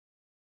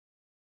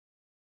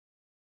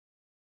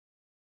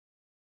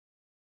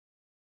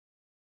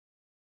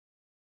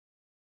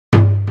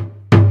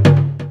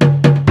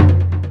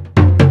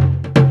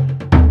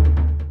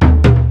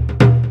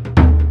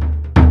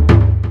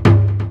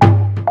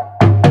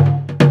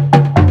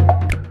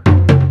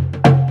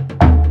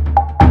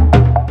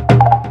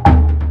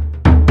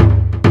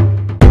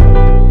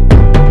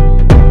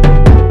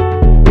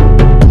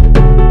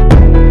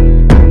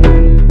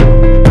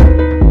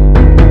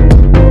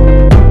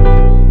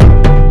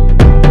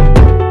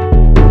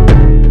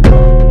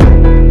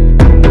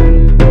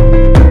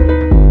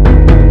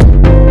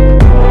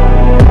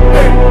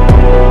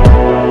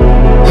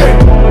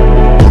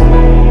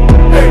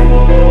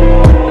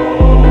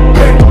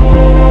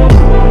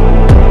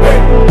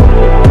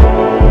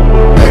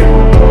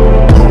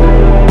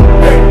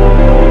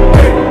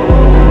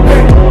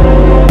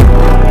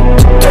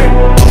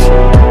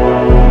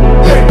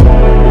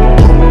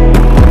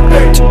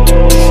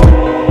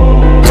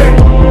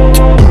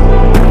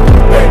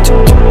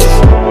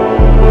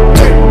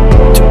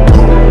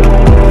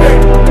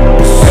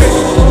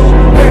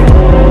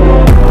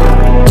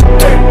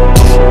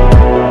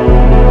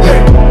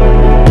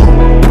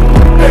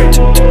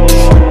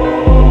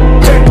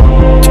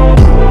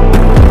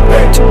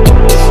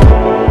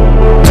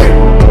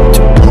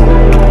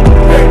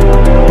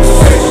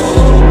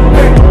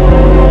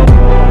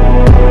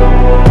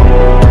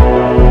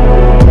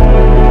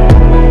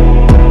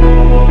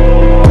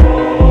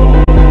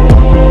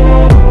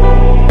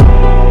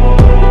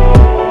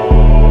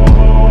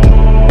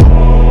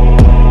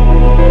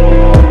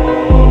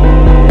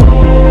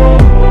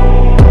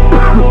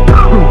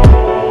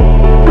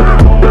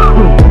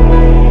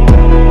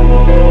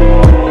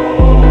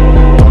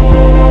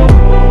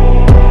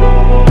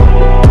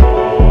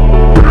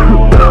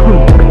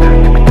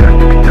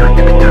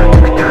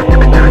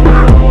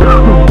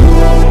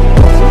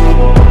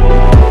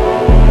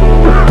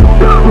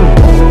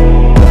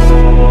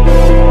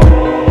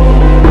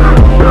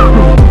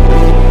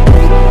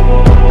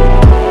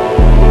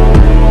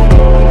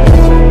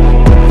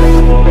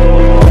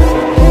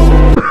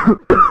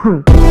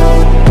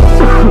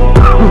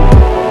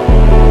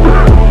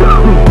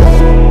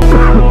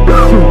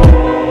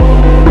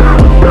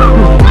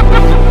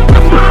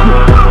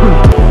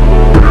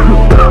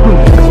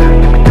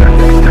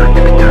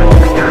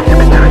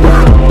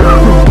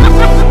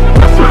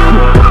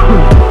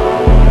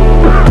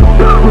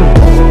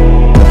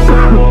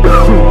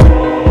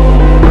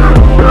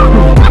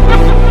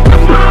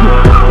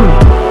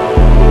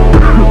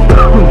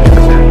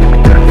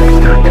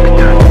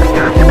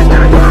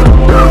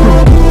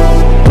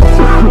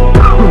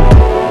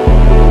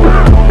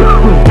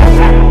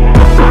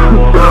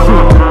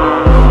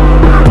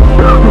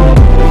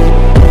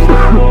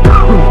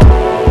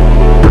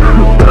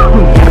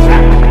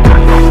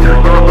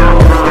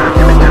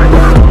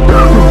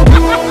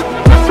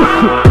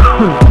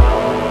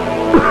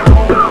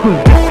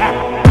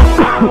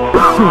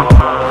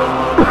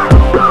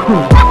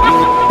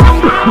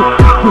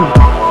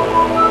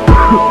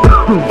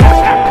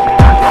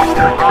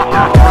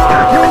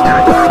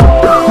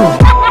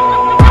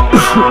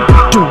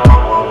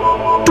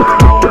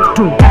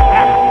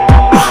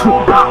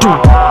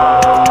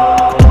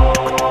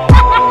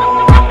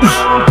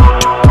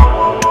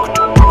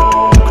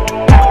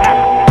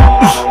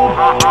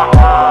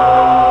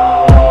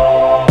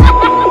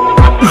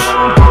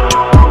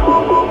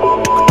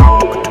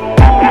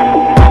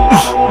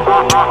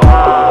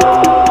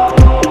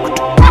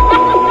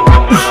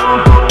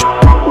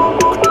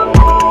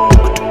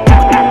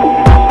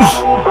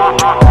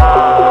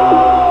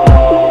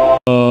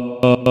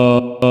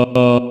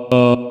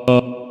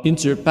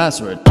Enter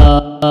password.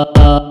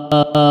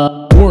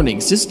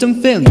 Warning, system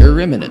failure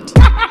imminent.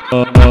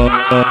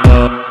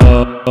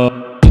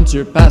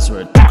 Enter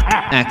password.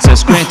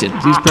 Access granted.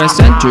 Please press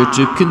enter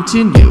to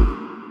continue.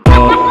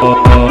 Enter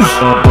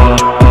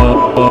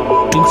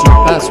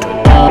password.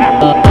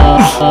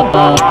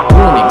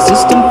 Warning,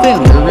 system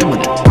failure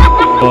imminent.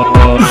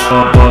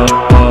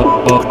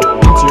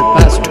 Enter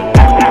password.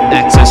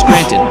 Access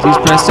granted. Please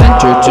press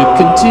enter to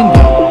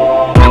continue.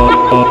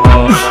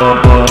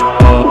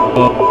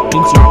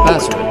 Enter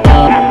password.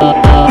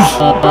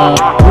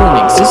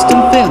 Warning,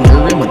 system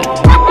failure imminent.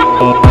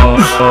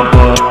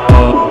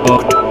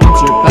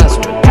 Enter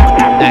password.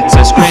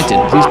 Access granted.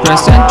 Please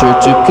press enter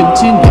to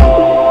continue.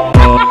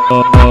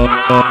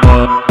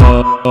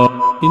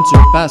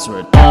 Enter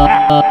password.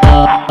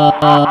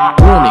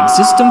 Warning,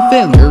 system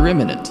failure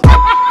imminent.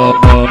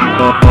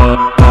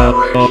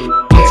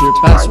 Enter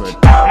password.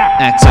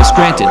 Access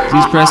granted.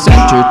 Please press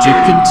enter to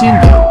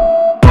continue.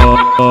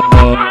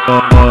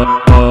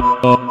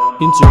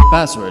 Enter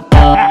password.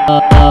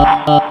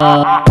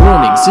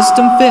 Warning,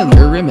 system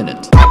failure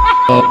imminent.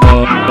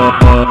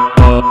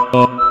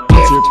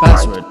 Enter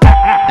password.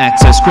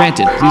 Access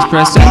granted. Please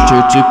press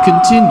enter to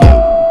continue.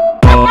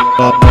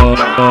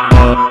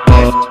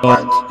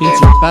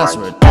 Enter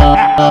password.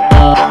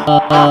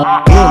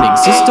 Warning,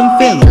 system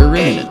failure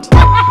imminent.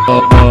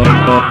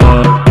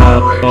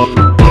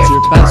 Enter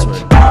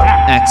password.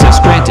 Access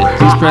granted.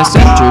 Please press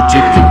enter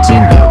to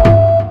continue.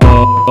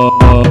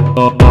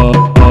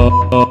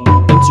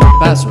 Enter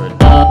password.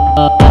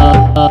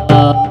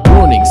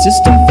 Warning,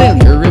 system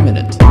failure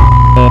imminent. Enter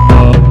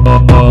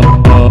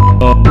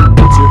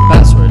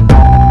password.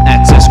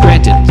 Access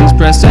granted. Please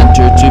press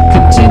enter to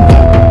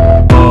continue.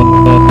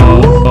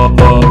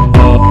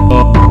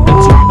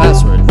 Enter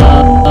password.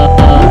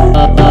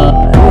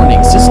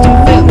 Warning, system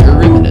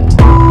failure imminent.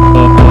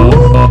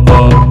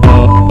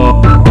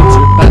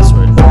 Enter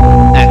password.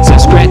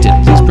 Access granted.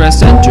 Please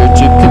press enter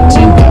to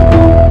continue.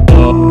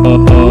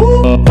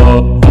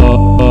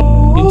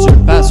 Enter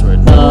password.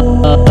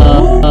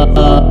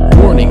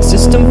 Warning,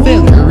 system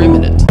failure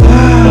imminent.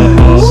 Enter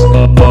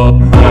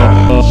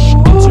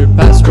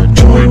password.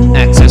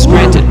 Access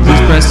granted.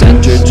 Please press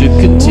enter to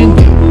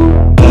continue.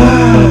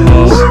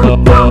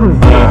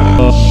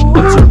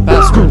 Enter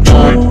password.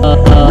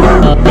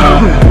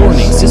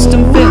 Warning,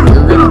 system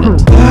failure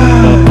imminent.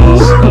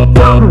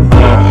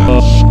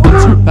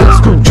 Enter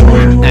password.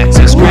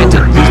 Access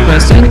granted. Please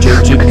press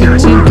enter to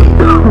continue.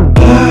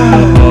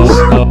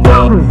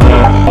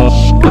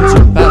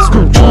 Enter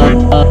password.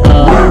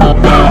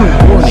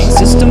 Warning,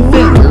 system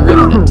failure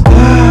imminent.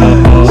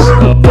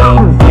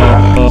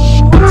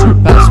 Enter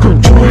password.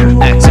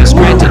 Access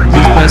granted.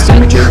 Please press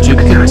enter to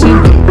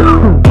continue.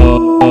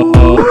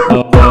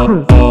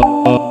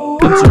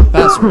 Enter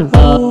password.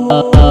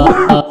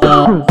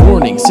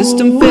 Warning,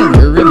 system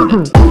failure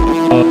imminent.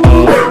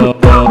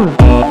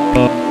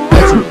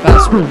 Enter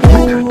password.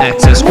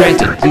 Access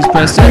granted. Please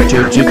press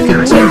enter to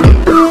continue.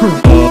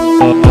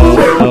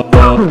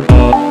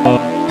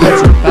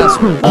 Enter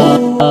password.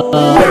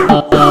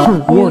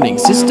 Warning,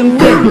 system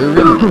failure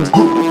imminent.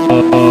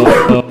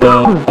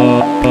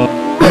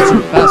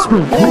 Enter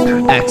password.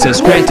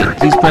 Access granted.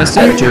 Please press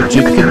enter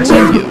to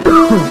continue.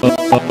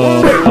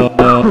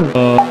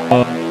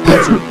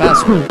 Enter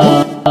password.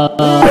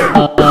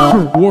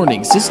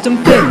 Warning, system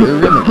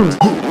failure imminent.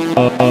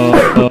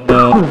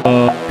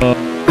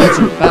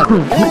 Enter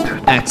password.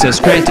 Access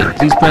granted.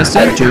 Please press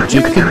enter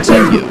to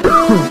continue.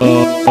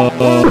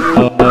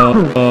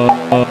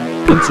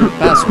 Enter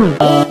password.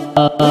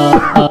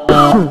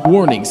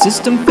 Warning,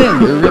 system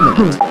failure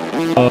imminent.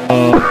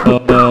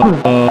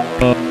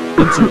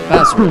 Enter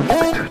password.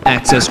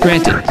 Access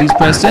granted. Please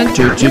press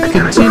enter to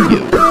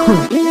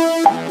continue.